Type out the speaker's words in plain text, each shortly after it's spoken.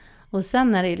Och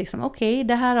sen är det liksom, okej,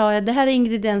 det här har jag, det här är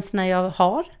ingredienserna jag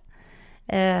har.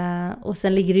 Och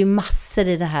sen ligger det ju massor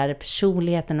i det här,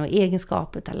 personligheten och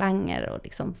egenskaper, talanger och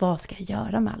liksom, vad ska jag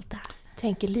göra med allt det här?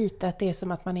 Tänker lite att det är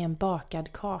som att man är en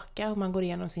bakad kaka och man går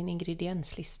igenom sin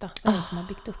ingredienslista. Det är som har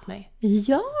byggt upp mig.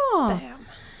 Ja! Bam.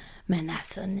 Men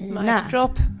alltså Nina... Mic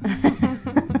drop.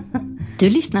 Du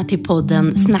lyssnar till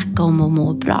podden Snacka om och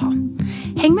må bra.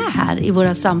 Häng med här i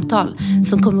våra samtal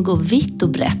som kommer gå vitt och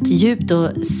brett, djupt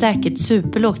och säkert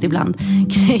superlågt ibland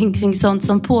kring sånt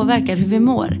som påverkar hur vi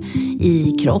mår.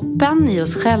 I kroppen, i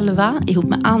oss själva, ihop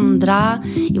med andra,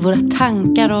 i våra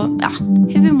tankar och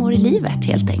hur vi mår i livet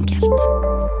helt enkelt.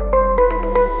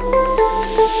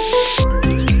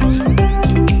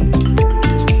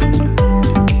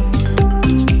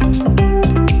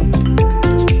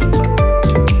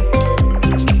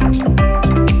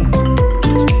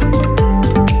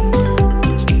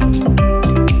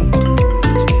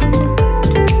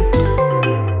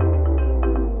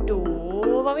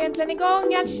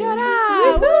 Igång att köra!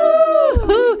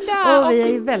 Och vi är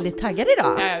ju väldigt taggade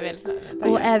idag. Ja, jag är väldigt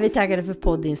taggad. Och är vi taggade för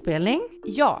poddinspelning?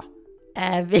 Ja.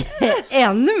 Är vi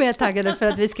ännu mer taggade för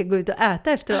att vi ska gå ut och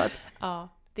äta efteråt? Ja,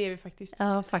 det är vi faktiskt.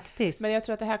 Ja, faktiskt. Men jag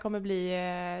tror att det här kommer bli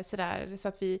sådär så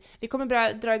att vi kommer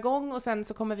börja dra igång och sen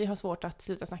så kommer vi ha svårt att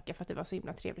sluta snacka för att det var så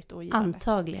himla trevligt och givande.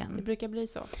 Antagligen. Det brukar bli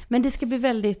så. Men det ska bli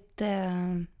väldigt...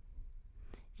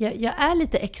 Jag är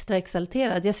lite extra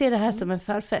exalterad. Jag ser det här som en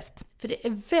förfest. För det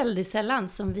är väldigt sällan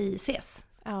som vi ses.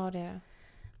 Ja, det är det.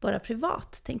 Bara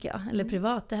privat, tänker jag. Eller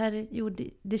privat.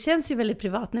 Det känns ju väldigt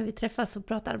privat när vi träffas och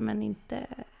pratar. Men inte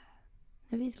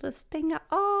när vi får stänga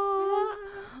av.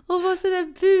 Och vara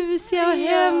sådär busiga och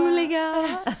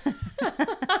hemliga.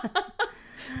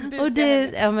 Och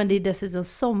det, men det är dessutom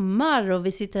sommar och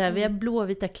vi sitter här, vi har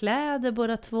blåvita kläder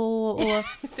båda två. Och...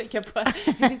 jag tänker på,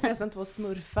 vi sitter nästan två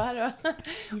smurfar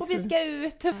och vi ska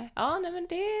ut. Ja, nej, men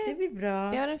det blir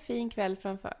bra. Vi har en fin kväll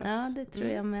framför oss. Ja, det tror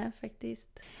jag med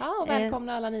faktiskt. Ja, och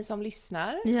välkomna alla ni som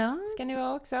lyssnar. Ja. Ska ni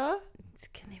vara också?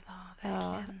 Ska ni vara,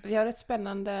 verkligen. Ja, vi har ett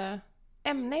spännande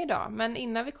ämne idag, men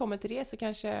innan vi kommer till det så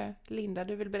kanske Linda,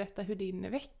 du vill berätta hur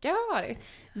din vecka har varit.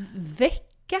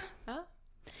 Vecka? Ja.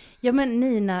 Ja, men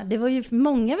Nina, det var ju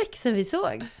många veckor sedan vi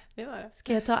sågs. Det var det.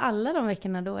 Ska jag ta alla de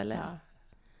veckorna då, eller?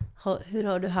 Ja. Hur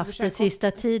har du haft det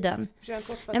sista tiden?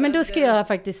 Nej, men då ska jag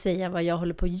faktiskt säga vad jag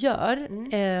håller på att göra.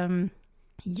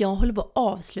 Jag håller på att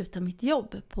avsluta mitt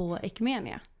jobb på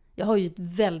Ekumenia. Jag har ju ett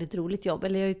väldigt roligt jobb,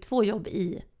 eller jag har ju 2 jobb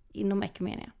inom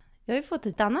Ekumenia. Jag har ju fått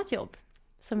ett annat jobb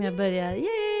som jag börjar...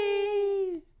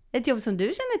 Yay! Ett jobb som du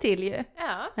känner till ju.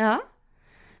 Ja.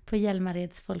 På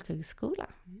Hjälmareds folkhögskola.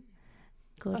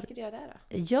 Vad ska du göra där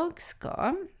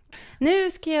då?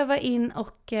 Nu ska jag vara in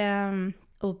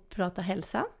och prata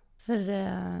hälsa för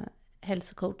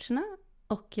hälsocoacherna.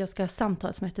 Och jag ska ha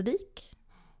samtalsmetodik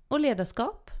och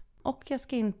ledarskap. Och jag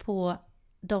ska in på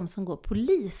de som går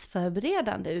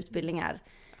polisförberedande utbildningar.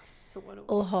 Så roligt.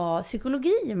 Och ha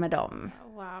psykologi med dem.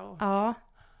 Wow. Ja.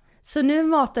 Så nu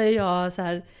matar jag så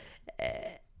här...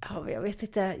 jag vet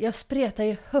inte, jag spretar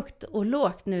ju högt och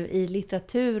lågt nu i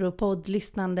litteratur och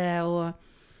poddlyssnande och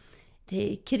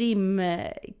det är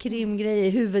krimgrejer i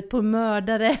huvudet på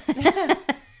mördare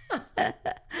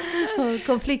och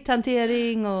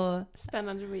konflikthantering och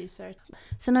spännande research.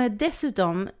 Sen har jag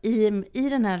dessutom i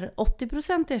den här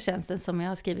 80% tjänsten som jag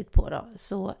har skrivit på då,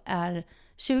 så är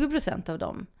 20% av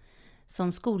dem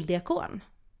som skoldiakon.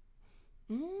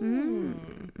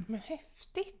 Men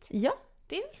häftigt. Ja.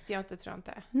 Det visste jag inte, tror jag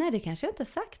inte. Nej, det kanske jag inte har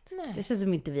sagt. Nej. Det känns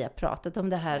som inte vi har pratat om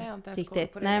det här. Nej, jag har inte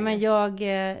riktigt. Nej, men jag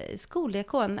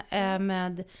skoldiakon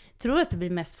tror att det blir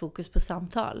mest fokus på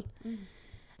samtal.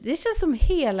 Det känns som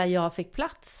hela jag fick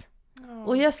plats.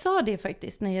 Och jag sa det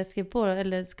faktiskt när jag skrev på,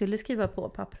 eller skulle skriva på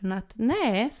pappren, att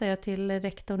nej, sa jag till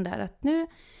rektorn där, att nu,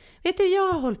 vet du,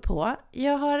 jag har hållit på.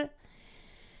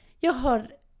 Jag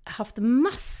har haft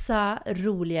massa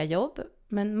roliga jobb.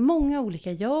 Men många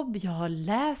olika jobb, jag har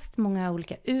läst många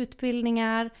olika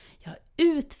utbildningar, jag har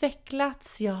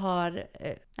utvecklats, jag har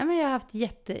haft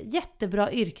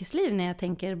jättebra yrkesliv när jag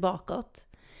tänker bakåt.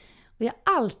 Och jag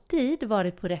har alltid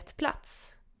varit på rätt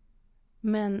plats.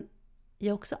 Men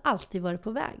jag har också alltid varit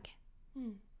på väg.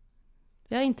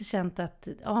 Jag har inte känt att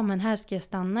men här ska jag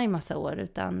stanna i massa år,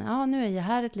 utan nu är jag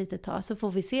här ett litet tag så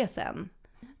får vi se sen.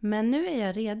 Men nu är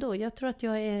jag redo. Jag tror att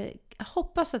jag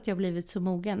hoppas att jag blivit så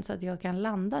mogen så att jag kan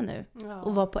landa nu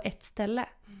och vara på ett ställe.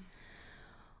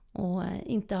 Och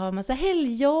inte ha massa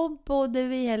helgjobb, och det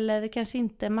är heller kanske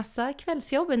inte massa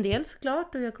kvällsjobb, en del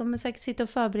såklart. Och jag kommer säkert sitta och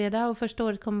förbereda, och första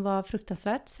året kommer vara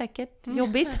fruktansvärt säkert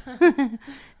jobbigt.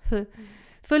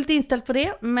 Fullt inställd på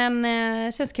det, men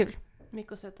känns kul.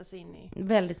 Mycket att sätta sig in i.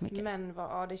 Väldigt mycket. Men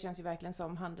det känns ju verkligen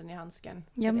som handen i handsken.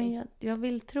 Ja, men jag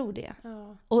vill tro det.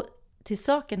 Ja. Och till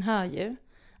saken hör ju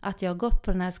att jag har gått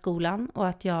på den här skolan och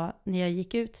att när jag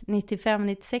gick ut,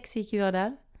 95-96 gick jag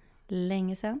där,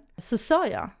 länge sedan, så sa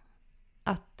jag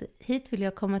att hit vill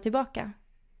jag komma tillbaka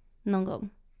någon gång.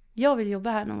 Jag vill jobba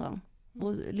här någon gång.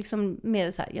 Och liksom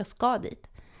mer så här, jag ska dit.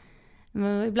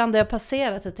 Men ibland har jag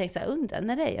passerat och tänkt så här, undrar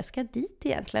när det är jag ska dit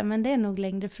egentligen, men det är nog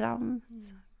längre fram.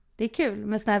 Det är kul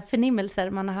med såna här förnimmelser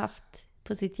man har haft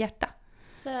på sitt hjärta.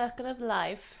 Circle of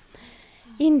life.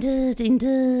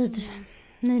 Indeed.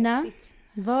 Nina,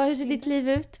 hur ser ditt liv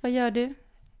ut? Vad gör du?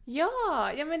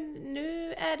 Ja, men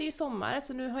nu är det ju sommar,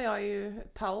 så nu har jag ju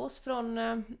paus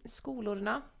från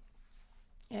skolorna,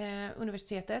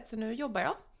 universitetet, så nu jobbar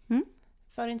jag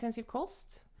för intensiv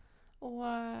kost. Och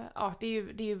det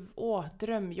är ju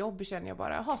drömjobb känner jag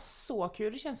bara. Jag har så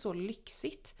kul, det känns så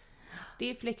lyxigt. Det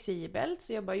är flexibelt,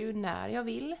 så jag jobbar ju när jag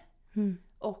vill.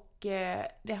 Och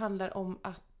det handlar om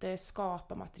att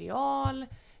skapa material,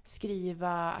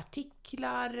 skriva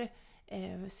artiklar,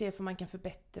 se hur man kan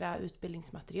förbättra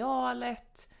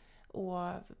utbildningsmaterialet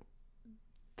och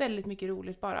väldigt mycket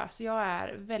roligt bara. Så jag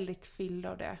är väldigt fylld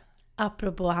av det.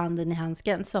 Apropå handen i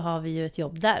handsken så har vi ju ett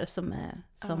jobb där som är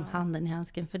som handen i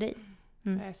handsken för dig.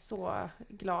 Jag är så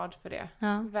glad för det.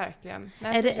 Ja. Verkligen.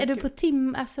 Är du på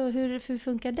tim, alltså hur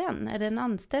funkar den? Är det en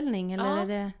anställning eller är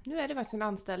det... Nu är det faktiskt en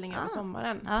anställning över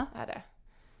sommaren. Är det.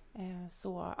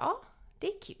 Så det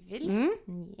är kul.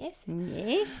 Yes.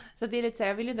 Så det är lite så,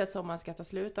 jag vill ju inte att sommaren ska ta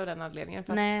slut av den anledningen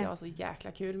för att jag har så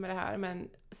jäkla kul med det här. Men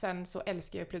sen så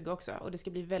älskar jag att plugga också. Och det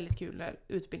ska bli väldigt kul när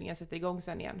utbildningen sätter igång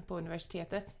sen igen på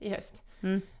universitetet i höst.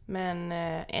 Men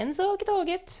en sak i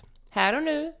taget. Här och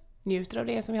nu. Njuter av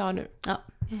det som jag har nu. Ja,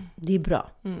 det är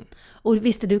bra. Och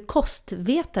visst är du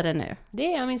kostvetare nu?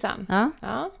 Det är jag minsann.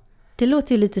 Ja. Det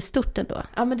låter ju lite stort ändå.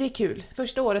 Ja, men det är kul.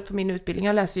 Första året på min utbildning,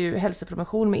 jag läser ju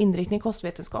hälsopromotion med inriktning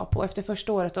kostvetenskap. Och efter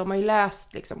första året har man ju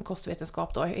läst liksom,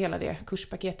 kostvetenskap då, hela det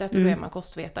kurspaketet. Och då är man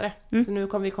kostvetare. Så nu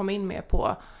kommer vi komma in mer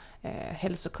på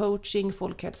hälsocoaching,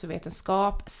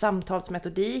 folkhälsovetenskap,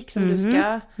 samtalsmetodik som du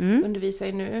ska undervisa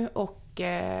i nu. Och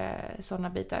sådana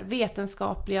bitar.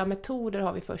 Vetenskapliga metoder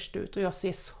har vi först ut. Och jag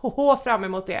ser så fram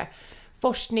emot det.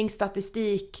 Forskning,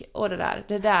 statistik och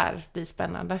det där blir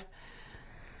spännande.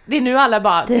 Det är nu alla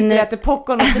bara sitter och äter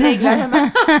popcorn och dreglar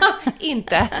hemma.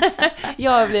 Inte.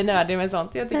 Jag blir nördig med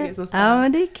sånt. Jag tycker det är så spännande. Ja,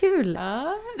 men det är kul.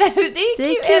 Ja, det är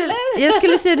kul, eller? Jag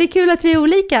skulle säga det är kul att vi är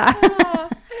olika. Ja,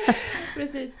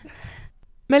 precis.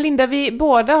 Men Linda, vi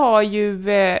båda har ju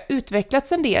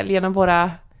utvecklats en del genom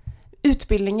våra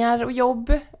utbildningar och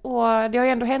jobb. Och det har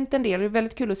ju ändå hänt en del. Det är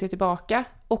väldigt kul att se tillbaka.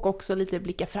 Och också lite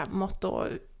blicka framåt. Och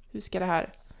hur ska det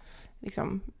här...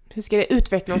 Liksom, hur ska det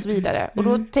utveckla oss vidare? Och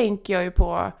då tänker jag ju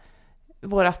på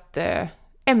vårt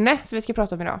ämne som vi ska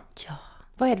prata om idag. Ja.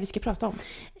 Vad är det vi ska prata om?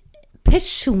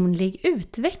 Personlig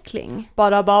utveckling.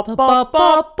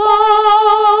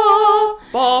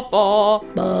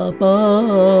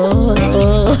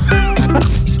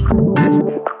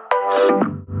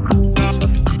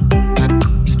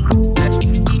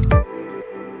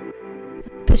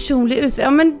 Personlig utveckling.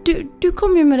 Ja, men du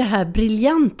kom ju med det här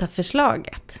briljanta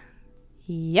förslaget.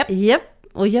 Japp.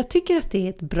 Och jag tycker att det är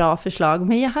ett bra förslag.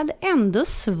 Men jag hade ändå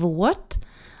svårt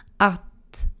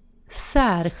att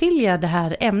särskilja det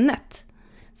här ämnet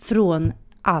från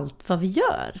allt vad vi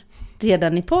gör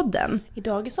redan i podden. I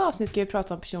dagens avsnitt ska vi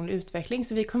prata om personlig utveckling.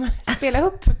 Så vi kommer spela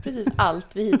upp precis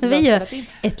allt vi hittills har spelat in. Vi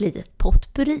gör ett litet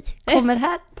potpourri. Kommer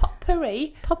här.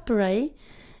 Potpourri.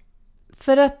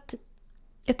 För att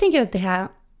jag tänker att det här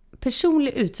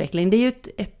personlig utveckling, det är ju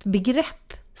ett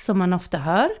begrepp som man ofta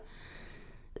hör.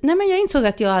 Nej, men jag insåg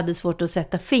att jag hade svårt att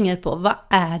sätta fingret på vad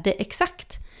är det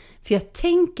exakt. För jag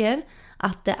tänker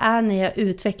att det är när jag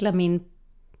utvecklar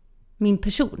min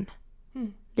person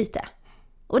lite.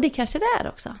 Och det kanske det är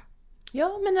också.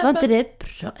 Ja, men var inte det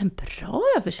en bra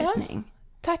översättning? Ja.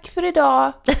 Tack för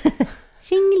idag.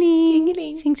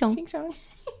 Tjingeling. Tjing-tjong.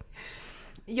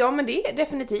 Ja, men det är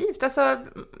definitivt. Alltså,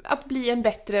 att bli en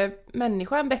bättre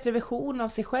människa, en bättre version av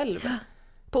sig själv.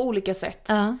 På olika sätt.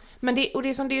 Men det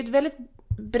är ett väldigt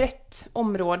brett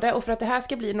område. Och för att det här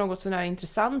ska bli något sån här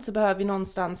intressant så behöver vi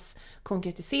någonstans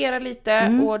konkretisera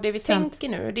lite. Och det vi tänker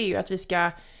nu, det är ju att vi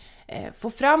ska få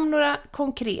fram några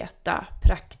konkreta,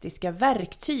 praktiska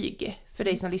verktyg för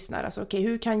dig som lyssnar. Alltså, okej,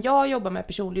 hur kan jag jobba med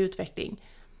personlig utveckling?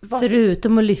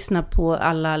 Förutom att lyssna på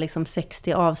alla liksom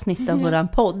 60 avsnitt av våran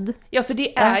podd. Ja, för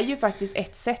det är ju faktiskt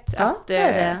ett sätt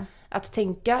att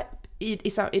tänka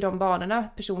i de banorna,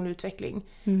 personlig utveckling.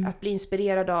 Att bli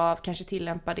inspirerad av, kanske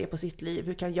tillämpa det på sitt liv.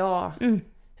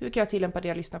 Hur Hur kan jag tillämpa det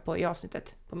jag lyssnar på i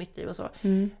avsnittet på mitt liv och så.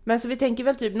 Men så vi tänker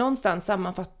väl typ någonstans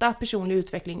sammanfatta personlig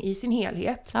utveckling i sin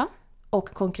helhet. Ja. Och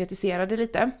konkretisera det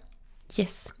lite.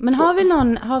 Yes. Men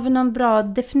har vi någon bra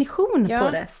definition på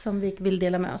det som vi vill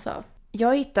dela med oss av?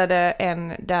 Jag hittade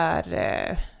en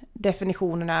där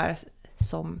definitionen är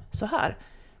som så här.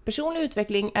 Personlig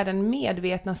utveckling är den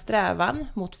medvetna strävan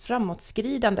mot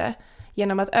framåtskridande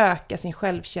genom att öka sin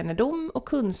självkännedom och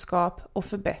kunskap och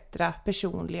förbättra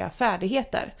personliga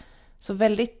färdigheter. Så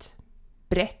väldigt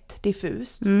brett,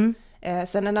 diffust.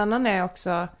 Sen en annan är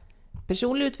också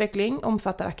personlig utveckling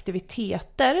omfattar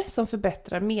aktiviteter som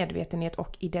förbättrar medvetenhet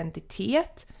och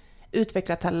identitet,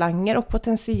 utvecklar talanger och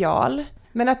potential,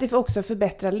 men att det också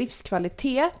förbättrar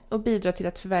livskvalitet och bidrar till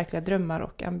att förverkliga drömmar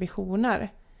och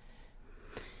ambitioner.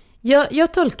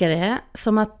 Jag tolkar det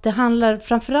som att det handlar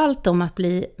framförallt om att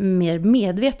bli mer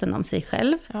medveten om sig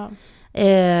själv. Ja.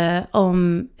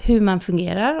 Om hur man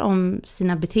fungerar, om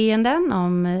sina beteenden,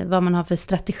 om vad man har för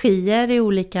strategier i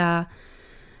olika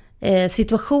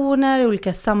situationer, i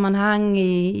olika sammanhang,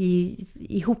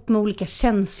 ihop med olika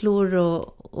känslor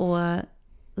och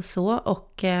så.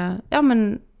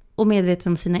 Och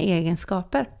medveten om sina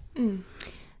egenskaper.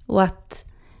 Och att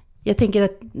jag tänker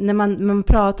att när man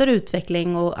pratar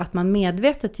utveckling och att man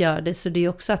medvetet gör det, så det är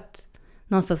också att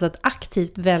någonstans att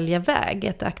aktivt välja väg,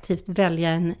 att aktivt välja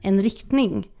en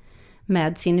riktning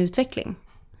med sin utveckling.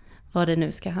 Vad det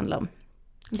nu ska handla om.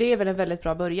 Det är väl en väldigt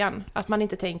bra början. Att man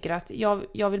inte tänker att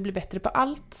jag vill bli bättre på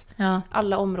allt,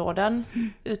 alla områden,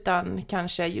 utan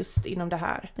kanske just inom det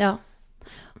här. Ja.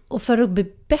 Och för att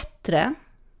bli bättre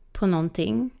på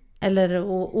någonting, eller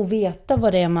och veta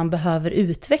vad det är man behöver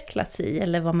utvecklas i,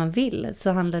 eller vad man vill,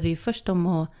 så handlar det ju först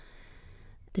om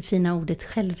det fina ordet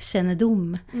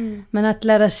självkännedom. Men att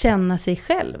lära känna sig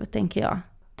själv, tänker jag.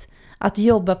 Att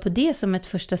jobba på det som ett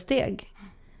första steg.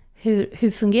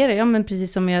 Hur fungerar jag? Men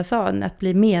precis som jag sa, att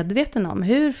bli medveten om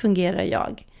hur fungerar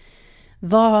jag?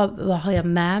 Vad har jag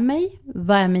med mig?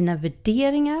 Vad är mina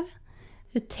värderingar?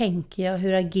 Hur tänker jag?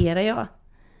 Hur agerar jag?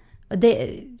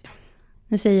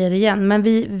 Nu säger jag det igen, men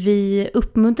vi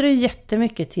uppmuntrar ju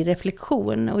jättemycket till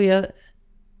reflektion och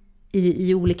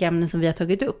i olika ämnen som vi har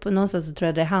tagit upp. Och någonstans så tror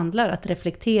jag det handlar om att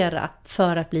reflektera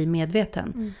för att bli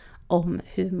medveten om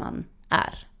hur man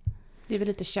är. Det är väl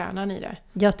lite kärnan i det.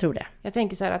 Jag tror det. Jag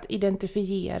tänker så här att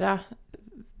identifiera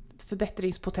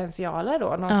förbättringspotentialer då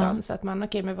någonstans. Ja. Att man,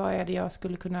 men vad är det jag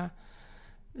skulle kunna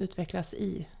utvecklas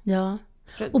i? Ja.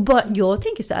 Och jag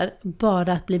tänker så här,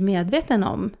 bara att bli medveten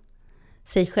om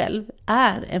sig själv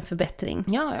är en förbättring.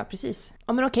 Ja, precis.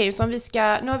 Ja, men okej, så om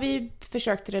nu har vi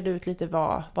försökt reda ut lite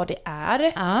vad det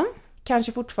är. Ja.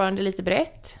 Kanske fortfarande lite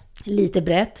brett. Lite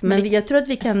brett, men jag tror att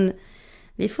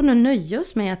vi får nog nöja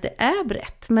oss med att det är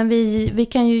brett. Men vi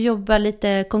kan ju jobba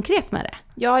lite konkret med det.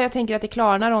 Ja, jag tänker att det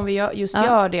klarnar om vi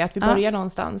gör det, att vi börjar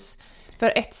någonstans.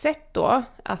 För ett sätt då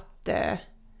att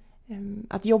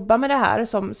jobba med det här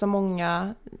som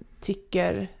många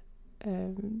tycker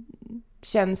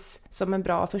känns som en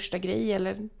bra första grej,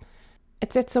 eller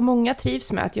ett sätt som många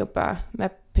trivs med att jobba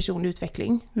med personlig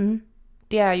utveckling,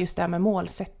 det är just det här med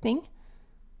målsättning.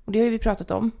 Och det har vi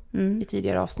pratat om i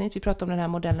tidigare avsnitt. Vi pratade om den här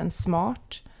modellen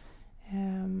SMART.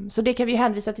 Så det kan vi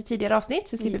hänvisa till tidigare avsnitt,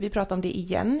 så slipper vi prata om det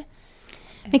igen.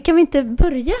 Men kan vi inte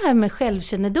börja här med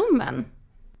självkännedomen?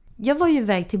 Jag var ju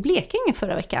iväg till Blekinge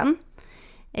förra veckan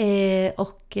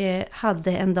och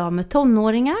hade en dag med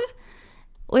tonåringar.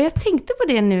 Och jag tänkte på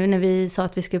det nu när vi sa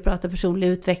att vi skulle prata personlig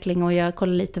utveckling, och jag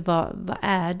kollade lite vad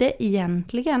är det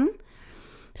egentligen.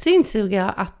 Så insåg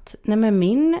jag att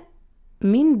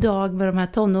min dag med de här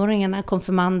tonåringarna,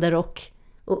 konfirmander och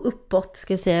uppåt,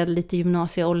 ska jag säga, lite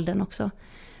gymnasieåldern också,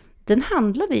 den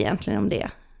handlade egentligen om det.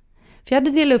 För jag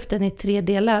hade delat upp den i 3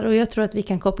 delar, och jag tror att vi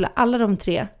kan koppla alla de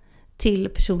 3 till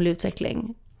personlig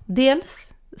utveckling.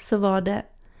 Dels så var det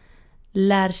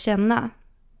lär känna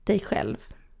dig själv.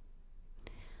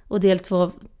 Och del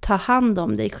 2, ta hand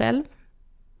om dig själv.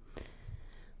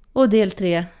 Och del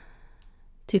 3,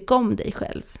 tyck om dig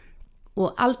själv.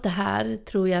 Och allt det här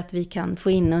tror jag att vi kan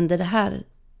få in under det här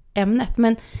ämnet.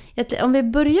 Men om vi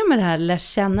börjar med det här, lär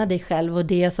känna dig själv, och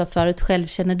det jag sa förut,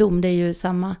 självkännedom, det är ju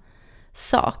samma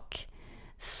sak.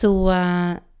 Så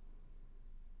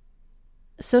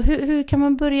hur kan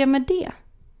man börja med det?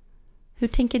 Hur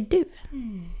tänker du?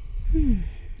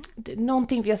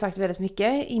 Någonting vi har sagt väldigt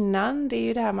mycket innan, det är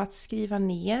ju det här med att skriva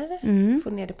ner, få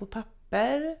ner det på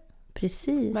papper.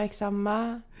 Precis.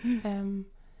 Verksamma.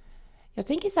 Jag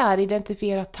tänker så här,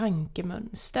 identifiera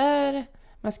tankemönster.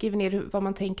 Man skriver ner vad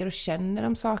man tänker och känner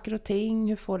om saker och ting.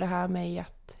 Hur får det här mig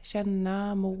att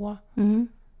känna, må?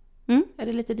 Är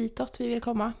det lite ditåt vi vill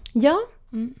komma? Ja.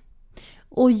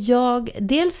 Och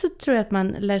dels så tror jag att man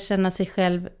lär känna sig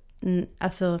själv,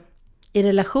 alltså i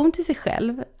relation till sig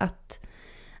själv,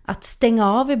 att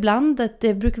stänga av ibland,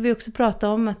 det brukar vi också prata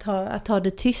om, att ha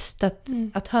det tyst,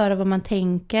 att höra vad man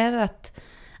tänker,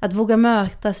 att våga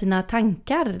möta sina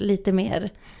tankar lite mer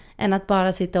än att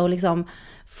bara sitta och liksom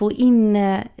få in,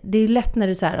 det är lätt när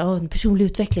du säger en personlig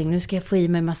utveckling, nu ska jag få i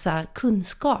mig massa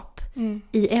kunskap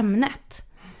i ämnet.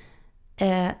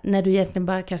 När du egentligen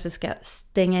bara kanske ska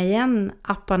stänga igen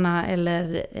apparna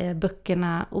eller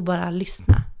böckerna och bara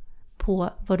lyssna på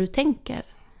vad du tänker.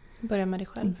 Börja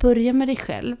med dig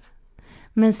själv.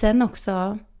 Men sen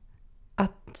också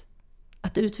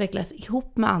att utvecklas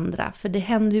ihop med andra. För det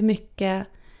händer ju mycket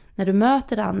när du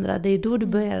möter andra. Det är då du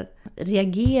börjar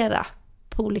reagera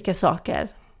på olika saker.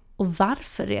 Och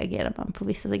varför reagerar man på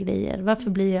vissa grejer? Varför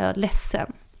blir jag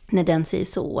ledsen när den säger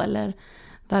så? Eller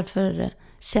varför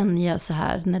känner jag så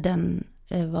här när den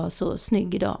var så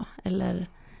snygg idag? Eller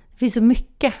det finns så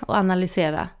mycket att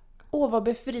analysera. Vad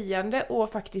befriande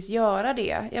att faktiskt göra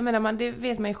det. Jag menar, det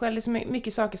vet man ju själv, det är så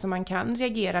mycket saker som man kan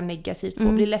reagera negativt på,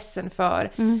 bli ledsen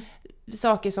för.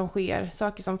 Saker som sker,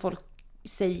 saker som folk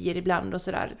säger ibland och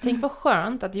sådär. Tänk vad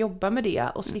skönt att jobba med det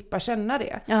och slippa känna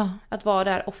det. Ja. Att vara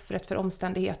där offret för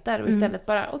omständigheter och istället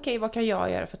bara, okej, vad kan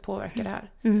jag göra för att påverka det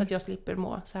här? Så att jag slipper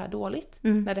må så här dåligt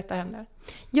när detta händer.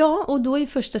 Ja, och då är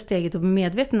första steget att bli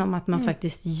medveten om att man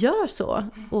faktiskt gör så.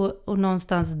 Och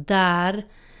någonstans där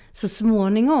så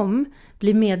småningom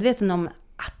bli medveten om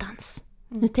attans.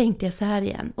 Nu tänkte jag så här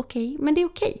igen. Okej, men det är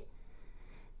okej.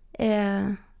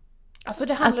 Alltså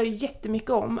det handlar ju jättemycket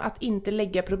om att inte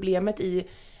lägga problemet i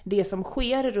det som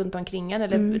sker runt omkring en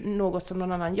eller något som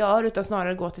någon annan gör, utan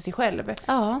snarare gå till sig själv.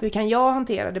 Ja. Hur kan jag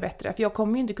hantera det bättre? För jag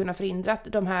kommer ju inte kunna förhindra att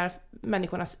de här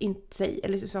människorna inte säger,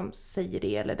 eller som säger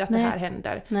det eller att det här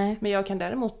händer. Nej. Men jag kan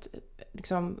däremot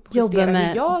liksom justera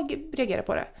hur jag reagerar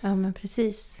på det. Ja, men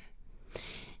precis.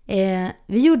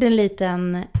 Vi gjorde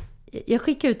jag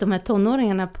skickade ut de här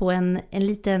tonåringarna på en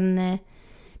liten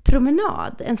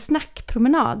promenad, en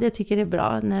snackpromenad. Jag tycker det är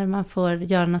bra när man får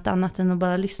göra något annat än att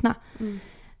bara lyssna.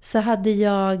 Så hade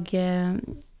jag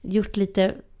gjort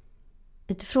lite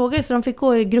frågor, så de fick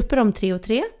gå i grupper om 3 och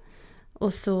 3.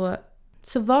 Och så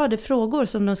var det frågor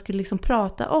som de skulle liksom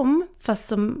prata om, fast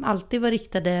som alltid var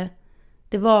riktade,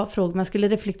 det var frågor man skulle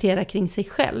reflektera kring sig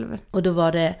själv. Och då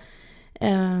var det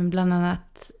bland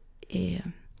annat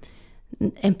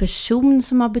en person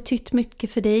som har betytt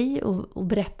mycket för dig och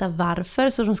berätta varför.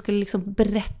 Så de skulle liksom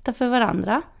berätta för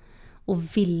varandra.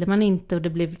 Och ville man inte och det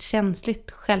blev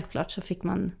känsligt, självklart så fick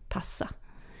man passa.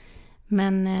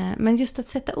 Men just att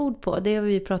sätta ord på, det har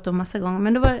vi pratat om massa gånger.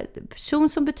 Men det var en person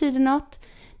som betyder något.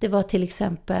 Det var till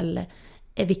exempel,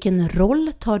 vilken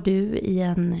roll tar du i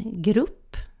en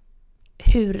grupp?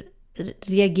 Hur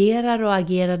reagerar och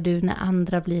agerar du när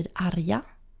andra blir arga?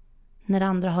 När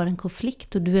andra har en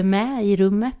konflikt och du är med i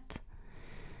rummet.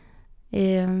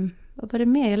 Vad var det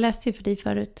mer? Jag läste ju för dig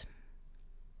förut.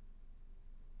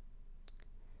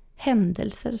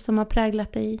 Händelser som har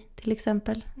präglat dig till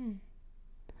exempel.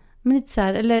 Men lite så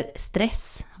här, eller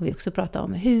stress har vi också pratat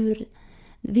om.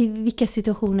 Vilka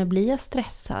situationer blir jag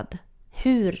stressad?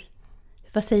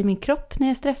 Vad säger min kropp när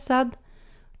jag är stressad?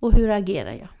 Och hur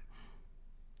agerar jag?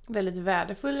 Väldigt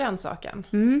värdefull rannsakan.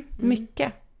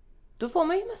 Mycket. Då får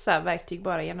man ju massa verktyg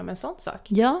bara genom en sån sak.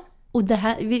 Ja, och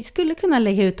vi skulle kunna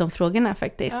lägga ut de frågorna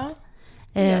faktiskt.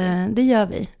 Ja, det gör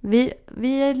vi.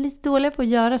 Vi är lite dåliga på att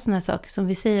göra såna här saker som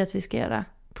vi säger att vi ska göra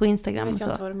på Instagram och så. Jag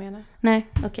vet inte vad du menar. Nej,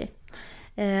 okej.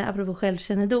 Apropå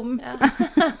självkännedom. Ja.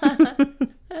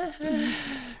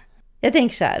 Jag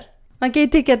tänker så här. Man kan ju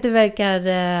tycka att det verkar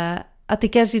att det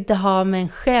kanske inte har med en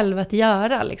själv att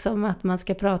göra. Liksom. Att man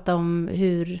ska prata om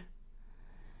hur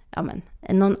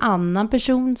någon annan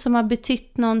person som har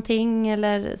betytt någonting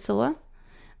eller så.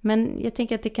 Men jag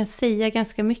tänker att det kan säga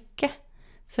ganska mycket.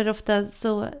 För ofta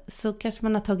så kanske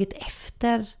man har tagit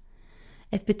efter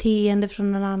ett beteende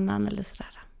från någon annan eller sådär.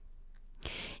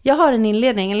 Jag hade en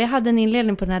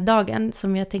inledning på den här dagen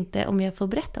som jag tänkte om jag får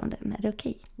berätta om den. Är det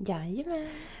okej? Jajamän.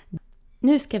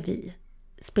 Nu ska vi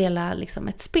spela liksom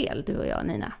ett spel, du och jag,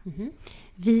 Nina.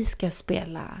 Vi ska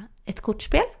spela ett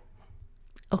kortspel.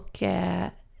 Och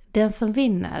den som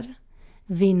vinner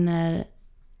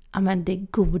det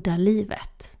goda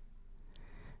livet.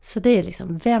 Så det är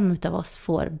liksom, vem utav oss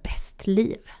får bäst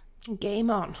liv?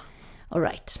 Game on. All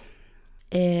right.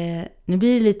 Nu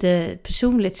blir det lite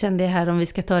personligt, kände jag här, om vi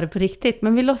ska ta det på riktigt.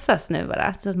 Men vi låtsas nu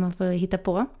bara, så att man får hitta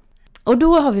på. Och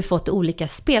då har vi fått olika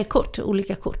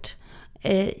kort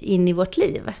in i vårt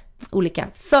liv. Olika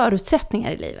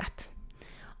förutsättningar i livet.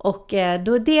 Och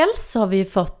då dels har vi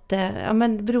fått,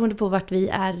 beroende på vart vi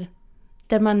är,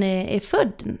 där man är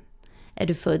född. Är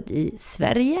du född i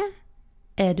Sverige?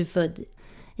 Är du född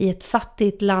i ett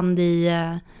fattigt land i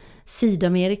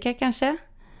Sydamerika kanske?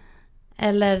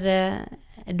 Eller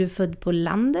är du född på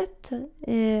landet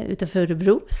utanför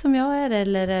Örebro som jag är?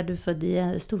 Eller är du född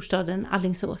i storstaden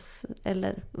Alingsås?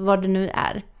 Eller vad det nu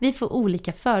är. Vi får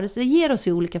olika det ger oss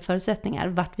ju olika förutsättningar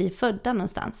vart vi är födda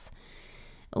någonstans.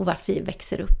 Och vart vi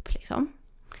växer upp liksom.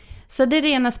 Så det är det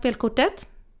ena spelkortet.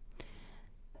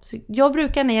 Så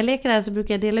när jag leker här så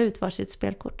brukar jag dela ut varsitt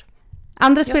spelkort.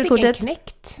 Andra spelkortet. Jag fick en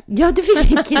knäckt. Ja, du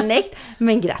fick en knäckt.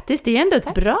 Men grattis, det är ändå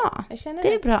ett bra. Jag känner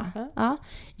det är bra. Ja.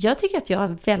 Jag tycker att jag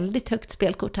har väldigt högt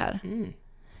spelkort här.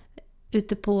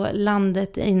 Ute på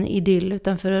landet i en idyll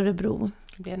utanför Örebro.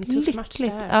 Det blir en tuff match det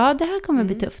här. Ja, det här kommer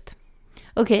bli tufft.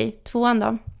 Okej, 2:an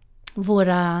då.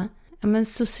 De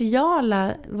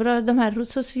här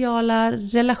sociala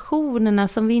relationerna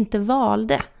som vi inte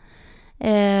valde.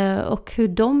 Och hur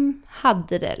de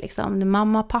hade det liksom.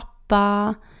 Mamma,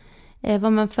 pappa,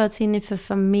 vad man föds in i för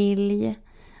familj,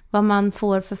 vad man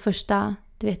får för första,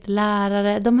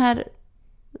 lärare. De här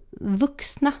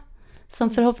vuxna som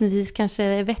förhoppningsvis kanske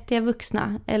är vettiga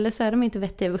vuxna. Eller så är de inte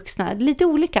vettiga vuxna. Lite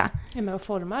olika. Ja, men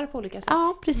formar på olika sätt.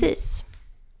 Ja, precis.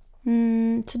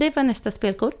 Så det var nästa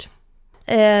spelkort.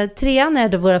 3:an är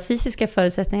då våra fysiska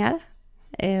förutsättningar.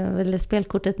 Eller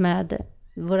spelkortet med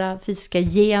våra fysiska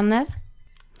gener.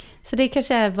 Så det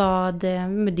kanske är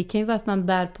men det kan ju vara att man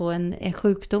bär på en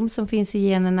sjukdom som finns i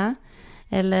generna.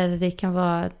 Eller det kan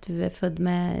vara att du är född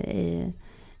med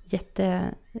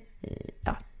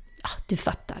du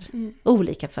fattar.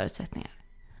 Olika förutsättningar.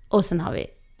 Och sen har vi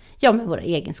med våra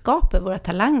egenskaper, våra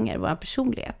talanger, vår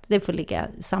personlighet. Det får ligga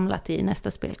samlat i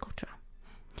nästa spelkort, tror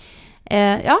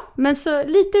jag. Men så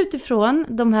lite utifrån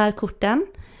de här korten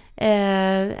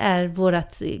är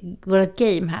vårat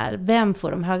game här. Vem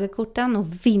får de höga korten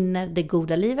och vinner det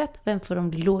goda livet? Vem får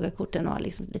de låga korten och har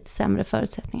liksom lite sämre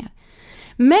förutsättningar?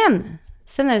 Men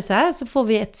sen är det så här, så får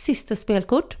vi ett sista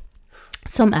spelkort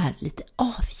som är lite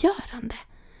avgörande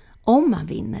om man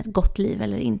vinner gott liv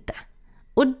eller inte.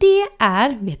 Och det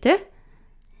är, vet du?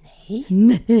 Nej.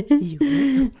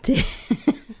 Jo.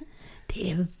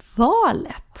 Det är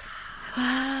valet.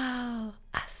 Wow.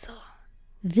 Alltså,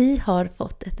 vi har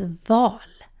fått ett val.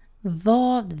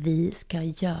 Vad vi ska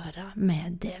göra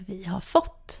med det vi har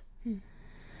fått.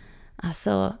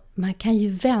 Alltså, man kan ju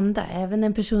vända. Även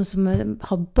en person som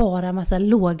har bara massa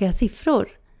låga siffror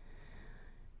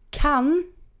kan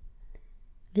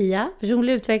via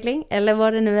personlig utveckling eller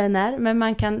vad det nu än är. Men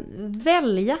man kan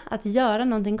välja att göra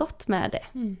någonting gott med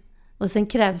det. Och sen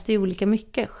krävs det ju olika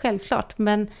mycket, självklart.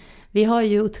 Men vi har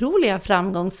ju otroliga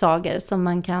framgångssagor som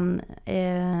man kan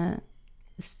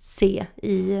se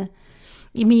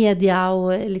i media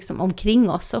och liksom omkring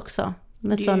oss också.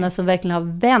 Med sådana som verkligen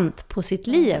har vänt på sitt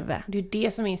liv. Det är ju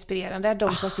det som är inspirerande.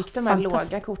 De som fick de här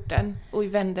låga korten och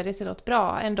vände det till något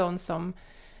bra. Än de som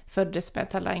föddes med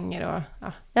talanger och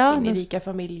in i rika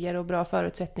familjer och bra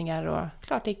förutsättningar. Och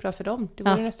klart det gick bra för dem. Det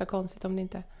vore nästan konstigt om det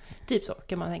inte... Typ så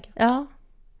kan man tänka. Ja.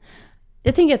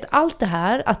 Jag tänker att allt det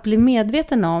här, att bli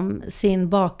medveten om sin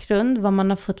bakgrund, vad man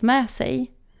har fått med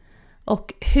sig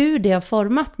och hur det har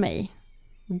format mig,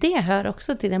 det hör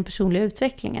också till den personliga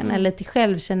utvecklingen eller till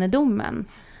självkännedomen.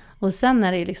 Och sen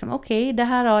är det liksom, okej, det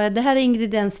här är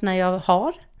ingredienserna jag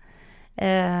har.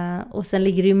 Och sen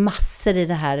ligger det ju massor i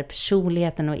det här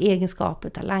personligheten och egenskaper,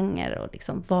 talanger och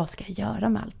liksom, vad ska jag göra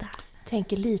med allt det här?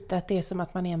 Tänker lite att det är som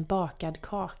att man är en bakad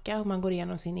kaka och man går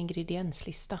igenom sin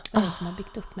ingredienslista. Det är som har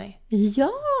byggt upp mig.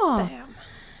 Ja! Bam.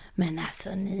 Men alltså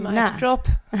Nina... Mic drop.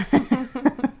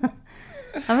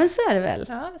 Ja, men så är det väl.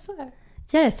 Ja, så är det.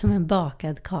 Jag är som en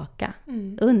bakad kaka.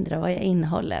 Undrar vad jag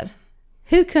innehåller.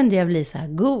 Hur kunde jag bli så här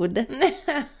god?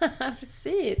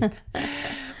 Precis.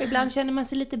 Och ibland känner man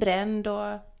sig lite bränd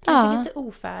och kanske lite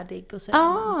ofärdig. Och så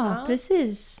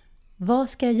precis. Vad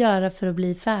ska jag göra för att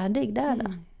bli färdig där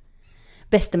då?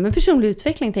 Bästa med personlig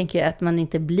utveckling tänker jag att man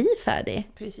inte blir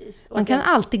färdig. Precis. Man kan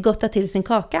alltid gotta till sin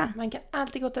kaka. Man kan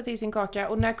alltid gotta till sin kaka.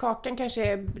 Och när kakan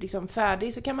kanske är liksom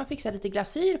färdig så kan man fixa lite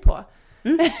glasyr på.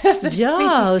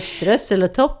 Alltså, och strössel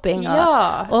och topping.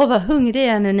 Ja. Åh, vad hungrig jag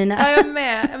är nu, Nina. Ja, jag är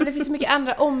med. Men det finns så mycket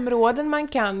andra områden man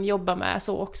kan jobba med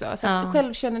så också. Så att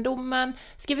självkännedomen,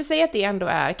 ska vi säga att det ändå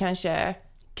är kanske...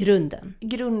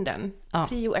 Grunden. Ja.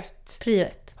 Prio 1. Prio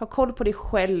 1. Ha koll på dig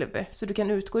själv så du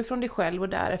kan utgå ifrån dig själv och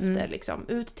därefter liksom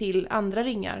ut till andra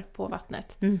ringar på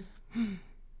vattnet.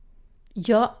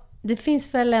 Ja, det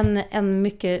finns väl en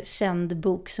mycket känd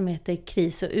bok som heter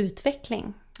Kris och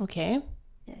utveckling. Okej.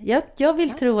 Jag vill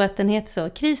tro att den heter så,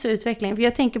 Kris och utveckling. För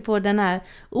jag tänker på den här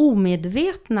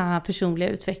omedvetna personliga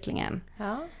utvecklingen.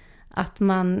 Ja. Att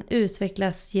man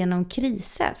utvecklas genom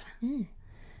kriser.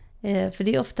 För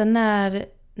det är ofta när...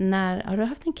 Har du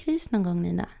haft en kris någon gång,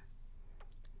 Nina?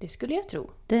 Det skulle jag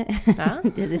tro. Det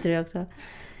tror jag också.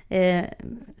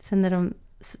 Sen när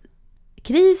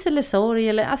kris eller sorg,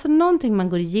 eller alltså någonting man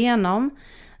går igenom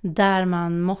där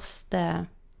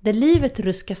livet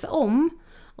ruskas om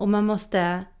och man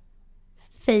måste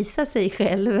fejsa sig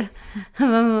själv.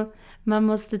 Man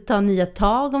måste ta nya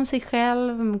tag om sig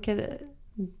själv.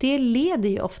 Det leder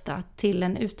ju ofta till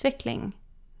en utveckling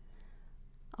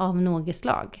av något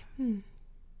slag.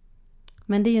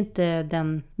 Men det är ju inte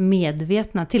den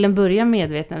medvetna, till en början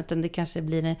medvetna, utan det kanske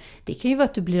blir det kan ju vara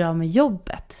att du blir av med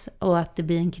jobbet och att det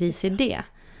blir en kris i det.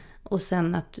 Och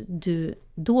sen att du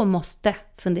då måste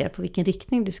fundera på vilken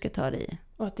riktning du ska ta dig i.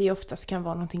 Och att det oftast kan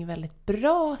vara någonting väldigt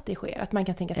bra att det sker. Att man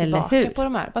kan tänka tillbaka på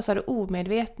de här. Vad sa du?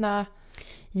 Omedvetna?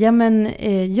 Ja, men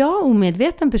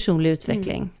omedveten personlig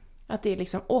utveckling. Att det är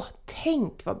liksom,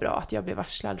 tänk vad bra att jag blev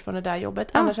varslad från det där jobbet.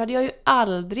 Annars hade jag ju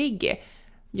aldrig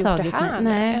gjort det här.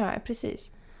 Nej. Ja,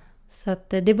 precis. Så att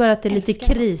det är bara att det är lite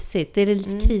krisigt. Det är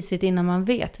lite krisigt innan man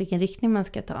vet vilken riktning man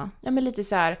ska ta. Ja, men lite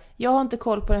så här, jag har inte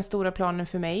koll på den stora planen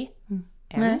för mig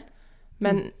än. Nej.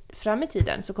 Men fram i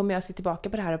tiden så kommer jag se tillbaka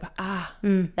på det här och bara,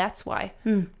 that's why.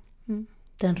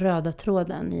 Den röda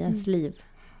tråden i ens liv.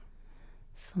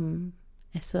 Som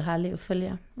är så härlig att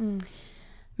följa.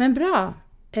 Men bra.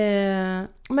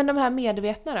 Men de här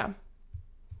medvetna då?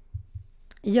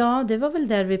 Ja, det var väl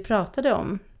där vi pratade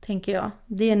om, tänker jag.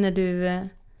 Det är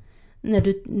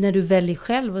när du väljer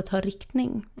själv att ta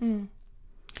riktning.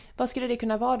 Vad skulle det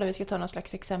kunna vara då? Vi ska ta någon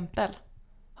slags exempel.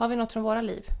 Har vi något från våra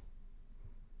liv?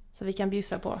 Så vi kan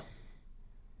bjussa på.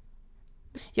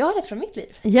 Jag har det från mitt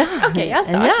liv. Ja. Okej, jag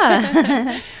startar.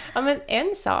 Ja. Ja, men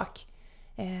en sak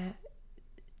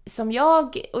som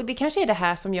jag, och det kanske är det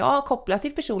här som jag kopplar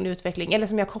till personlig utveckling, eller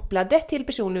som jag kopplade till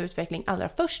personlig utveckling allra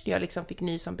först när jag liksom fick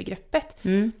nys om begreppet.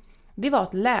 Det var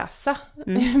att läsa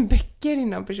böcker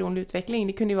inom personlig utveckling.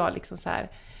 Det kunde ju vara liksom så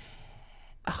här,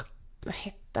 vad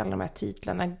hette alla de här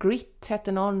titlarna? Grit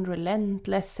hette någon,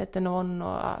 Relentless hette någon,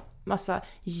 och massa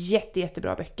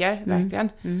jättebra böcker, verkligen.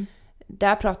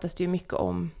 Där pratas det ju mycket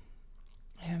om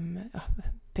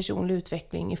personlig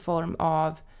utveckling i form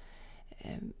av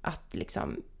att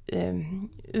liksom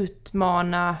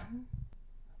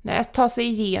att ta sig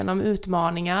igenom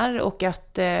utmaningar, och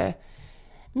att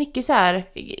mycket så här,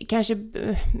 kanske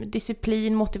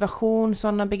disciplin, motivation,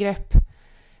 sådana begrepp.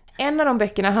 En av de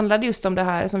böckerna handlade just om det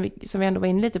här som vi ändå var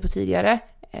inne lite på tidigare,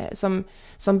 som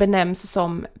benämns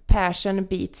som passion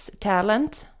beats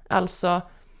talent. Alltså,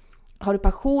 har du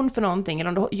passion för någonting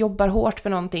eller om du jobbar hårt för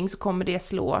någonting, så kommer det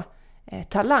slå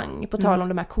talang. På tal om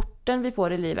de här korten vi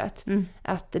får i livet.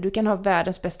 Att du kan ha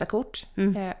världens bästa kort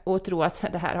och tro att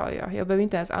det här har jag. Jag behöver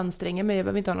inte ens anstränga mig, jag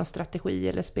behöver inte ha någon strategi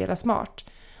eller spela smart.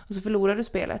 Och så förlorar du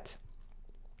spelet.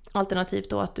 Alternativt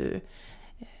då att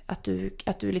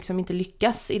du liksom inte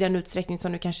lyckas i den utsträckning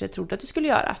som du kanske trodde att du skulle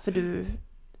göra. För du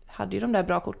hade ju de där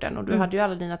bra korten och du hade ju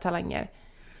alla dina talanger.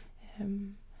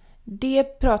 Det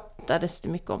pratades det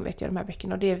mycket om, vet jag, de här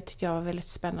böckerna, och det tyckte jag var väldigt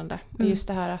spännande. Just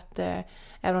det här att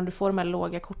även om du får de här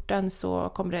låga korten, så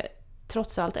kommer det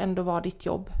trots allt ändå vara ditt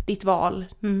jobb, ditt val,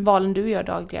 valen du gör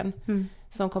dagligen,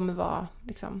 som kommer vara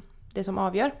liksom det som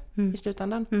avgör i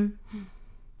slutändan.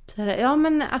 Ja,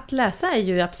 men att läsa är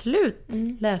ju absolut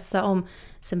läsa om.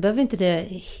 Sen behöver inte det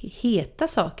heta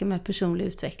saker med personlig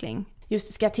utveckling. Just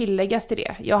det, ska tilläggas till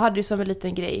det. Jag hade ju som en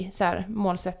liten grej, så här,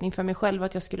 målsättning för mig själv,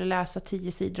 att jag skulle läsa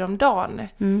 10 sidor om dagen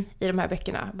i de här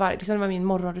böckerna. Det var min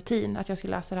morgonrutin, att jag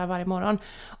skulle läsa det här varje morgon.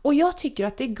 Och jag tycker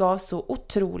att det gav så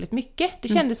otroligt mycket. Det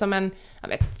kändes som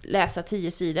läsa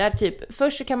 10 sidor. Typ,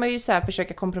 först så kan man ju så här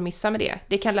försöka kompromissa med det.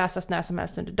 Det kan läsas när som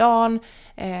helst under dagen.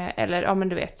 Eller, ja men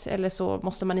du vet, eller så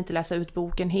måste man inte läsa ut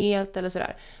boken helt eller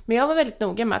sådär. Men jag var väldigt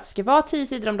noga med att det ska vara 10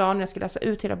 sidor om dagen och jag ska läsa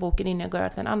ut hela boken innan jag går över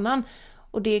till en annan.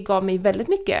 Och det gav mig väldigt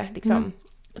mycket liksom,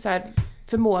 så här,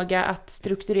 förmåga att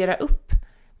strukturera upp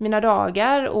mina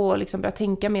dagar och liksom börja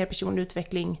tänka mer personlig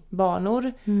utveckling,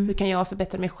 banor. Hur kan jag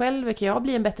förbättra mig själv? Hur kan jag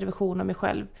bli en bättre version av mig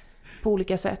själv på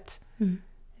olika sätt?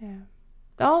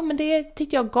 Ja, men det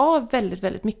tyckte jag gav väldigt,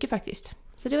 väldigt mycket faktiskt.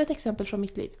 Så det var ett exempel från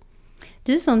mitt liv.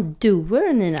 Du är sån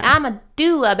doer, Nina. I'm a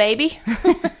doer, baby!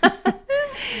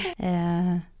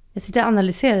 Jag sitter och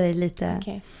analyserar dig lite.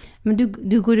 Okay. Men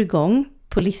du går igång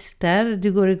på lister,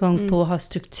 du går igång på att ha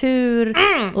struktur.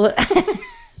 Och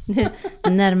nu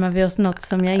närmar vi oss något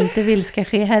som jag inte vill ska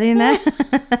ske här inne.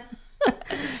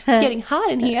 It's getting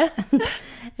hot in here.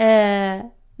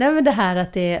 Nej, men det här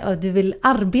att du vill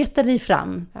arbeta dig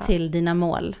fram till dina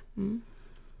mål.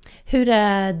 Hur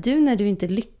är du när du inte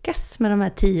lyckas med de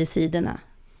här 10 sidorna?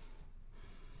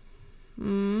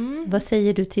 Vad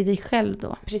säger du till dig själv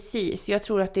då? Precis, jag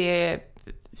tror att det är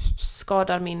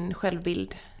skadar min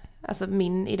självbild, alltså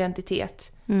min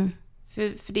identitet.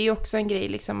 För det är ju också en grej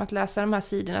liksom, att läsa de här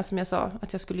sidorna som jag sa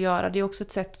att jag skulle göra. Det är också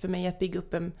ett sätt för mig att bygga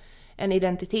upp en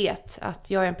identitet.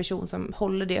 Att jag är en person som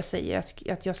håller det jag säger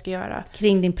att jag ska göra.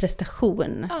 Kring din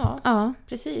prestation. Ja.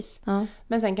 Precis. Ja.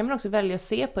 Men sen kan man också välja att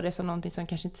se på det som någonting som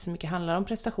kanske inte så mycket handlar om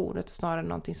prestation, utan snarare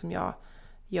någonting som jag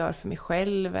gör för mig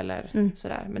själv eller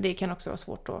sådär. Men det kan också vara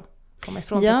svårt att komma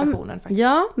ifrån prestationen faktiskt.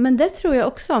 Ja, men det tror jag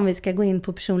också, om vi ska gå in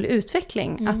på personlig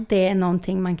utveckling, att det är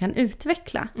någonting man kan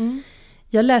utveckla.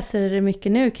 Jag läser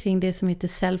mycket nu kring det som heter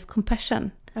self-compassion.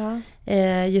 Ja.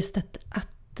 Just att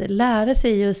lära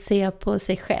sig att se på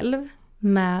sig själv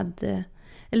med...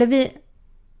 Eller vi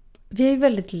är ju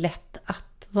väldigt lätt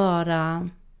att vara...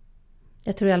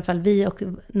 Jag tror i alla fall vi och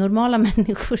normala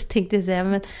människor tänkte jag säga,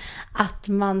 men att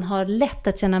man har lätt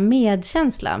att känna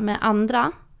medkänsla med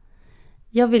andra.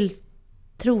 Jag vill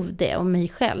tro det om mig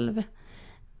själv.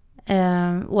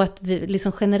 Och att vi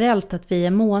liksom generellt att vi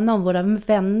är måna om våra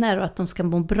vänner och att de ska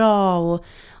må bra. Och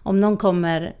om någon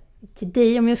kommer till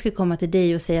dig, om jag skulle komma till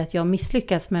dig och säga att jag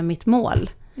misslyckats med mitt mål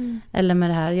eller med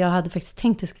det här, jag hade faktiskt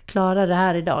tänkt att jag skulle klara det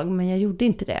här idag, men jag gjorde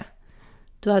inte det.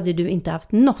 Då hade du inte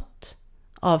haft något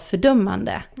av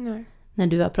fördömande när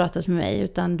du har pratat med mig,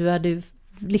 utan du hade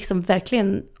liksom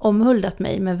verkligen omhuldat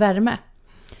mig med värme.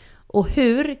 Och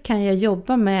hur kan jag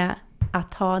jobba med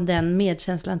att ha den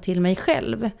medkänslan till mig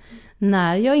själv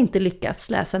när jag inte lyckats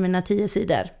läsa mina 10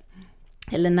 sidor,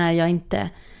 eller när jag inte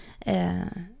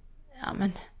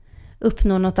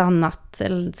uppnår något annat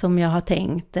eller som jag har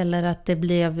tänkt, eller att det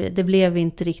blev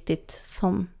inte riktigt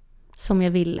som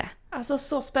jag ville. Alltså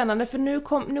så spännande, för nu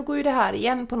går ju det här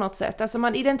igen på något sätt. Alltså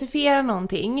man identifierar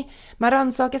någonting, man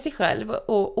rannsakar sig själv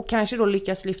och kanske då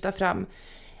lyckas lyfta fram,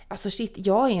 alltså shit,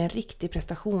 jag är en riktig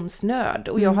prestationsnörd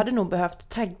och jag hade nog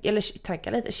behövt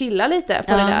chilla lite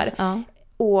på det där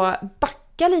och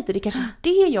backa lite. Det är kanske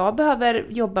det jag behöver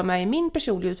jobba med i min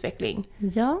personliga utveckling.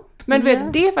 Ja. Men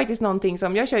det är faktiskt någonting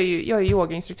som jag är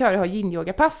yogainstruktör, jag har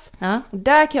yin-yoga-pass. Och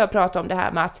där kan jag prata om det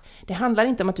här med att det handlar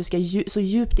inte om att du ska så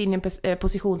djupt in i en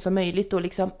position som möjligt och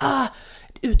liksom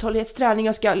uthållighetsträning,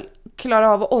 jag ska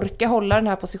klara av att orka hålla den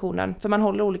här positionen, för man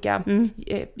håller olika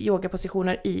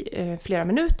yogapositioner i flera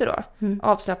minuter då,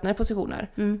 avslappnade positioner.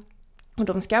 Och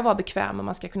de ska vara bekväma och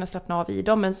man ska kunna slappna av i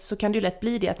dem, men så kan det ju lätt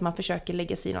bli det att man försöker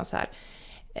lägga sig i någon så här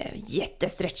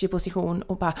jättestretchig position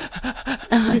och bara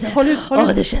håll ut.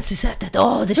 Det känns i sättet.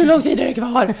 Hur lång tid är det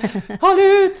kvar? Håll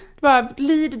ut! Bara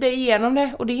glid dig igenom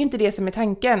det. Och det är inte det som är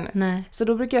tanken. Nej. Så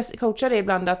då brukar jag coacha dig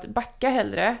ibland att backa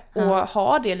hellre och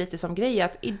ha det lite som grej.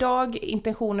 Att idag,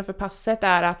 intentionen för passet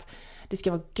är att det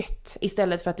ska vara gött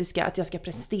istället för att jag ska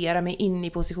prestera mig in i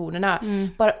positionerna.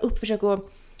 Bara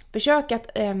försök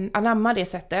att anamma det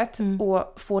sättet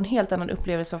och få en helt annan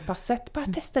upplevelse av passet. Bara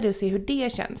testa det och se hur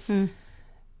det känns.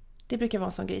 Det brukar vara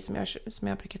en sån grej som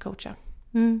jag brukar coacha.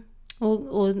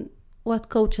 Och att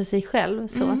coacha sig själv.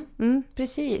 Så.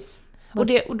 Precis.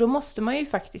 Och då måste man ju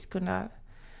faktiskt kunna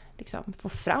liksom få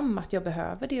fram att jag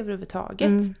behöver det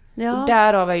överhuvudtaget. Och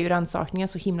därav är ju rannsakningen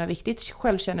så himla viktigt.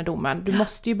 Självkännedomen. Du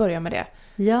måste ju börja med det.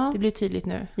 Ja. Det blir tydligt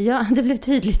nu. Ja, det blir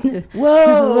tydligt nu.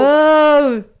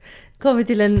 Wow! Kommer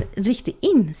till en riktig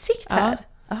insikt här.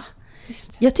 Ja.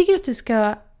 Jag tycker att du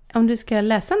ska... Om du ska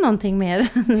läsa någonting mer,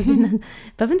 det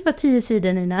behöver inte vara 10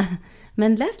 sidor Nina,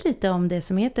 men läs lite om det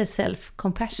som heter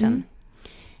self-compassion.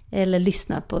 Eller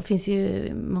lyssna på, det finns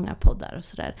ju många poddar och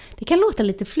sådär. Det kan låta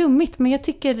lite flummigt, men jag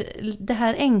tycker det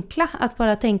här enkla, att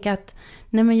bara tänka att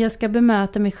nej, men jag ska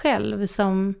bemöta mig själv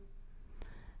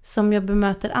som jag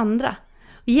bemöter andra.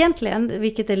 Och egentligen,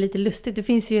 vilket är lite lustigt, det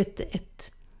finns ju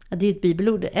det är ett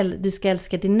bibelord, du ska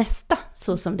älska din nästa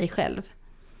så som dig själv.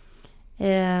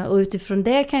 Och utifrån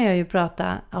det kan jag ju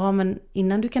prata, men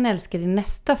innan du kan älska din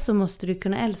nästa så måste du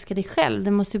kunna älska dig själv.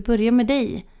 Det måste ju börja med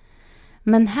dig.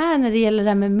 Men här när det gäller det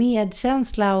här med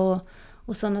medkänsla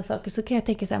och sådana saker, så kan jag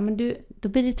tänka så här, men då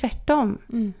blir det tvärtom.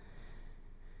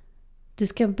 Du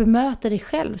ska bemöta dig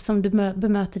själv som du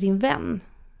bemöter din vän.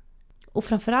 Och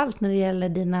framförallt när det gäller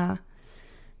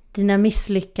dina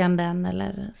misslyckanden,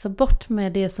 eller så bort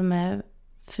med det som är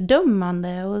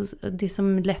fördömande och det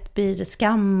som lätt blir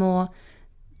skam och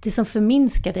det som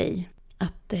förminskar dig,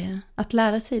 att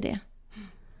lära sig det.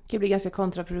 Det blir ganska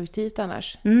kontraproduktivt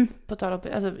annars. På tal om,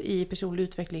 alltså, i personlig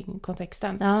utveckling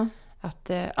kontexten. Ja. Att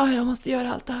jag måste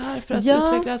göra allt det här för att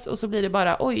utvecklas, och så blir det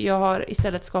bara jag har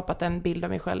istället skapat en bild av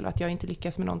mig själv att jag inte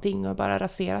lyckas med någonting och bara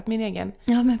raserat min egen.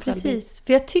 Ja, men precis.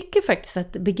 För jag tycker faktiskt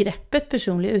att begreppet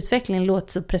personlig utveckling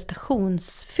låter så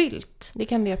prestationsfyllt. Det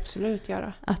kan det absolut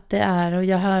göra. Att det är, och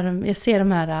jag ser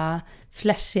de här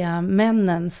flashiga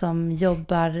männen som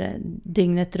jobbar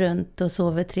dygnet runt och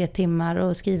sover 3 timmar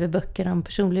och skriver böcker om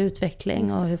personlig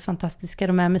utveckling och hur fantastiska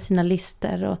de är med sina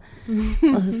lister och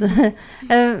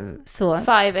så.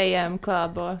 5 a.m.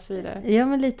 club och så vidare. Ja,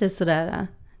 men lite sådär.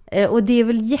 Och det är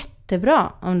väl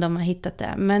jättebra om de har hittat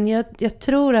det. Men jag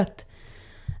tror att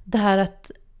det här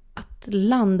att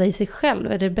landa i sig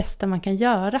själv är det bästa man kan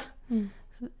göra.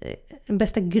 Den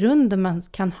bästa grunden man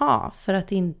kan ha för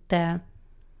att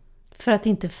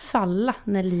inte falla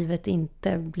när livet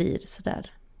inte blir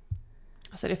sådär.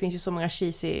 Alltså det finns ju så många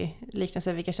cheesy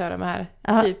liknelser vi kan köra med här.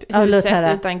 Ja, typ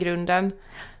huset utan grunden.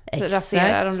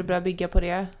 Raserar om du börjar bygga på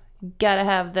det. Gotta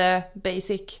have the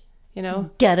basic, you know.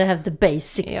 Gotta have the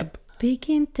basic. Yep. Bygg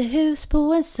inte hus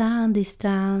på en sandig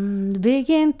strand. Bygg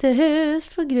inte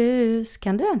hus på grus.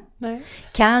 Kan du den? Nej.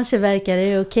 Kanske verkar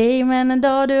det okej, men en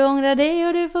dag du ångrar dig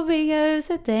och du får bygga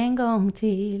huset en gång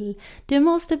till. Du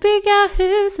måste bygga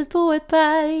huset på ett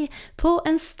berg, på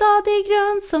en stadig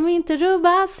grund som inte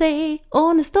rubbar sig.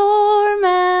 Och när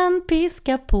stormen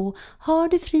piskar på har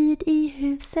du frid i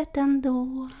huset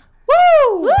ändå.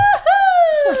 Woo!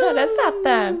 Där satt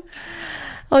den!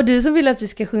 Och du som vill att vi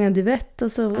ska sjunga duett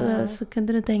och så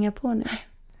kunde du inte hänga på nu.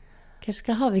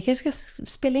 Vi kanske ska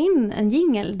spela in en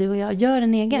jingle, du och jag. Gör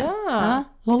en egen. Ja.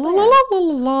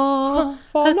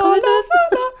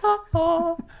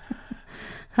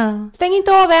 Stäng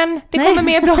inte av än. Det kommer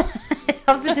mer bra.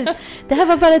 Ja, precis. Det här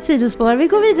var bara ett sidospår. Vi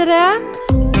går vidare.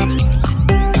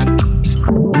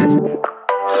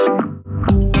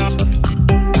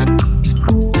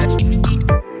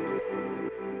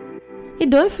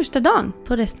 Idag är första dagen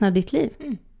på resten av ditt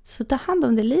liv. Så ta hand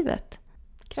om det livet.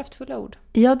 Kraftfulla ord.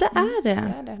 Ja, det är det.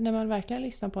 Det är det, när man verkligen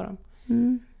lyssnar på dem.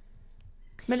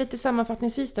 Men lite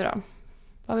sammanfattningsvis då.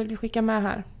 Vad vill vi skicka med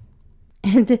här?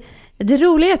 Det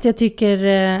roliga är att jag tycker...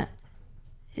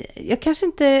 jag kanske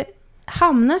inte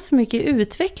hamnar så mycket i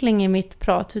utveckling i mitt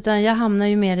prat. Utan jag hamnar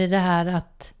ju mer i det här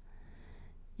att...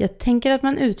 Jag tänker att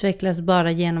man utvecklas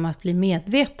bara genom att bli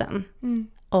medveten.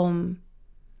 Om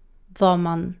vad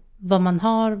man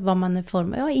har, vad man är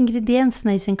formad. Ja,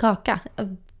 ingredienserna i sin kaka.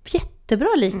 Jättebra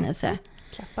liknelse.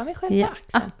 Klappa mig själv på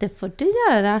axeln. Ja, det får du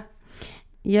göra.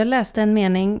 Jag läste en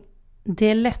mening. Det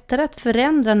är lättare att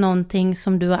förändra någonting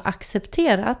som du har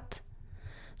accepterat.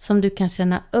 Som du kan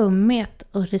känna ömhet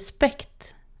och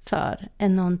respekt för.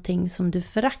 Än någonting som du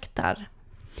föraktar.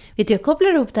 Vet du, jag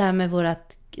kopplar ihop det här med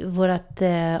vårat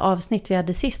avsnitt vi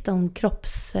hade sist om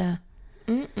kropps...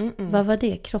 Vad var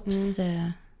det?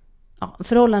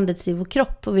 Förhållandet till vår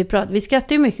kropp. Och vi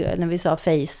skrattade ju mycket när vi sa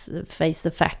face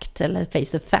the fact eller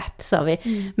face the fat sa vi.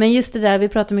 Men just det där, vi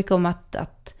pratade mycket om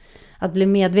att bli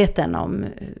medveten om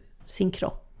sin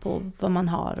kropp och vad man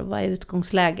har och vad är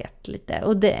utgångsläget lite.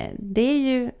 Och det är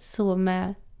ju så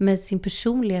med sin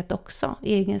personlighet också,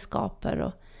 egenskaper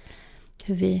och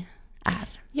hur vi är.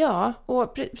 Ja,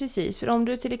 och precis. För om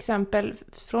du till exempel,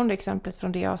 från det exemplet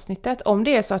från det avsnittet, om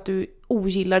det är så att du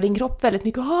ogillar din kropp väldigt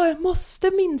mycket, jag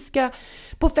måste minska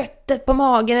på fettet på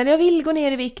magen, eller jag vill gå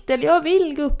ner i vikt, eller jag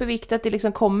vill gå upp i vikt, att det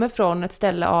liksom kommer från ett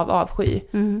ställe av avsky,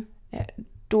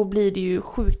 då blir det ju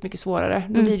sjukt mycket svårare.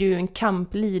 Då blir det ju en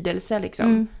kamplidelse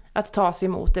liksom, att ta sig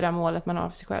emot det där målet man har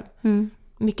för sig själv.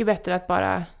 Mycket bättre att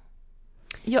bara...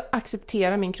 Jag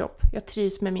accepterar min kropp. Jag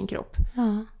trivs med min kropp.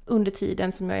 Ja. Under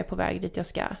tiden som jag är på väg dit jag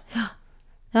ska.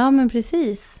 Ja, men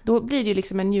precis. Då blir det ju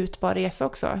liksom en njutbar resa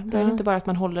också. Då är det inte bara att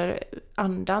man håller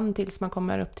andan tills man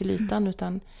kommer upp till ytan.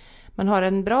 Utan man har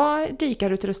en bra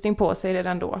dykarutrustning på sig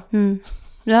redan då.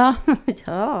 Ja.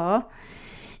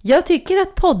 Jag tycker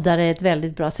att poddar är ett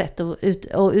väldigt bra sätt att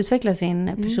utveckla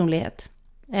sin personlighet.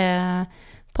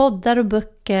 Poddar och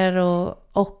böcker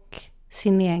och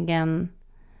sin egen...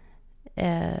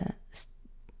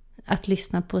 att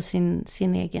lyssna på sin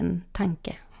egen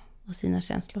tanke och sina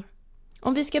känslor.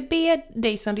 Om vi ska be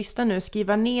dig som lyssnar nu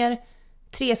skriva ner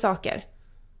 3 saker,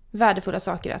 värdefulla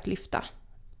saker att lyfta.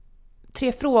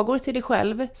 3 frågor till dig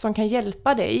själv som kan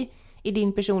hjälpa dig i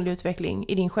din personliga utveckling,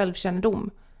 i din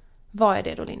självkännedom. Vad är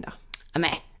det då, Linda?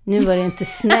 Nej, nu var det inte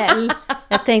snäll.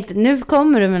 Jag tänkte, nu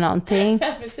kommer du med någonting.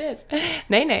 Ja, precis.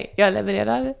 Nej, jag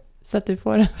levererar så att du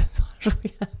får en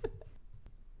fråga.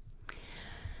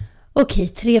 Okej,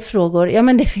 3 frågor. Ja,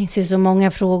 men det finns ju så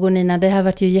många frågor, Nina. Det här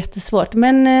varit ju jättesvårt.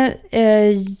 Men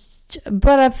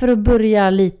bara för att börja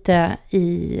lite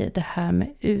i det här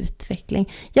med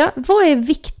utveckling. Ja, vad är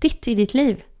viktigt i ditt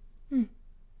liv?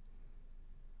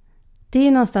 Det är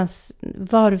ju någonstans,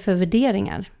 vad har du för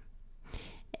värderingar?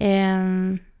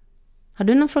 Har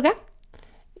du någon fråga?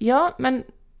 Ja, men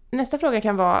nästa fråga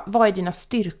kan vara, vad är dina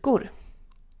styrkor?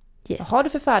 Yes. Vad har du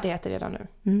för färdigheter redan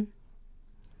nu?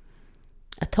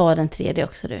 Jag tar den tredje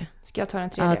också du. Ska jag ta den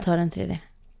tredje? Ja, ta den tredje.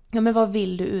 Ja, men vad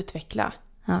vill du utveckla?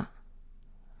 Ja.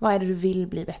 Vad är det du vill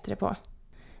bli bättre på?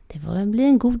 Det blir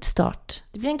en god start.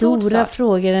 Det blir en stora god start.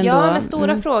 Frågor ändå. Ja, men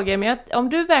stora frågor. Men om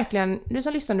du verkligen, du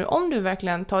som lyssnar nu, om du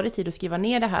verkligen tar dig tid att skriva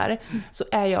ner det här, så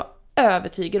är jag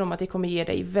övertygad om att det kommer ge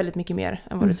dig väldigt mycket mer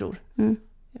än vad du tror.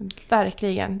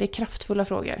 Verkligen, det är kraftfulla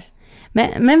frågor.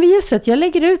 Men vi gör så att vi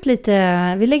lägger ut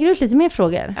lite mer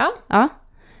frågor. Ja.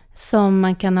 Som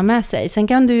man kan ha med sig. Sen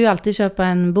kan du ju alltid köpa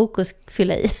en bok och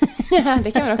fylla i. Ja,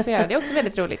 det kan man också göra. Det är också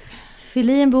väldigt roligt. Fyll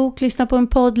i en bok, lyssna på en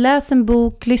podd, läs en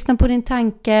bok, lyssna på din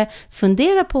tanke,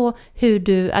 fundera på hur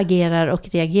du agerar och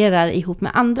reagerar ihop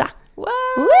med andra. Wow!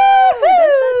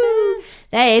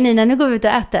 Nej Nina, nu går vi ut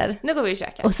och äter. Nu går vi och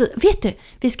käkar. Och så, vet du,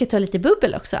 vi ska ta lite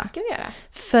bubbel också. Ska vi göra?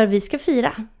 För vi ska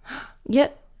fira. Ja,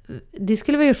 det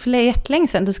skulle vi ha gjort för jättelänge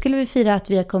sedan. Då skulle vi fira att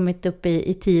vi har kommit upp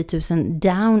i 10 000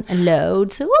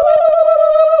 downloads. Woo!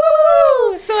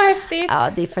 Så häftigt! Ja,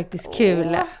 det är faktiskt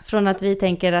kul. Från att vi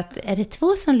tänker att är det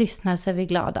 2 som lyssnar så är vi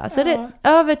glada. Så är det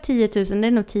över 10 000, det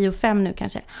är nog 10,5 nu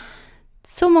kanske.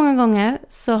 Så många gånger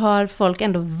så har folk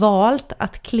ändå valt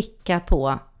att klicka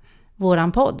på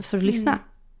våran podd för att lyssna.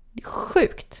 Det är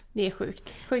sjukt. Det är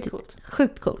sjukt. Sjukt coolt.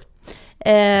 Sjukt coolt.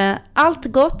 Allt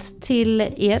gott till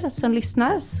er som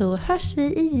lyssnar, så hörs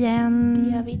vi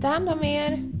igen. Ja, vi tar hand om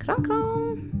er. Kram,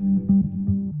 kram.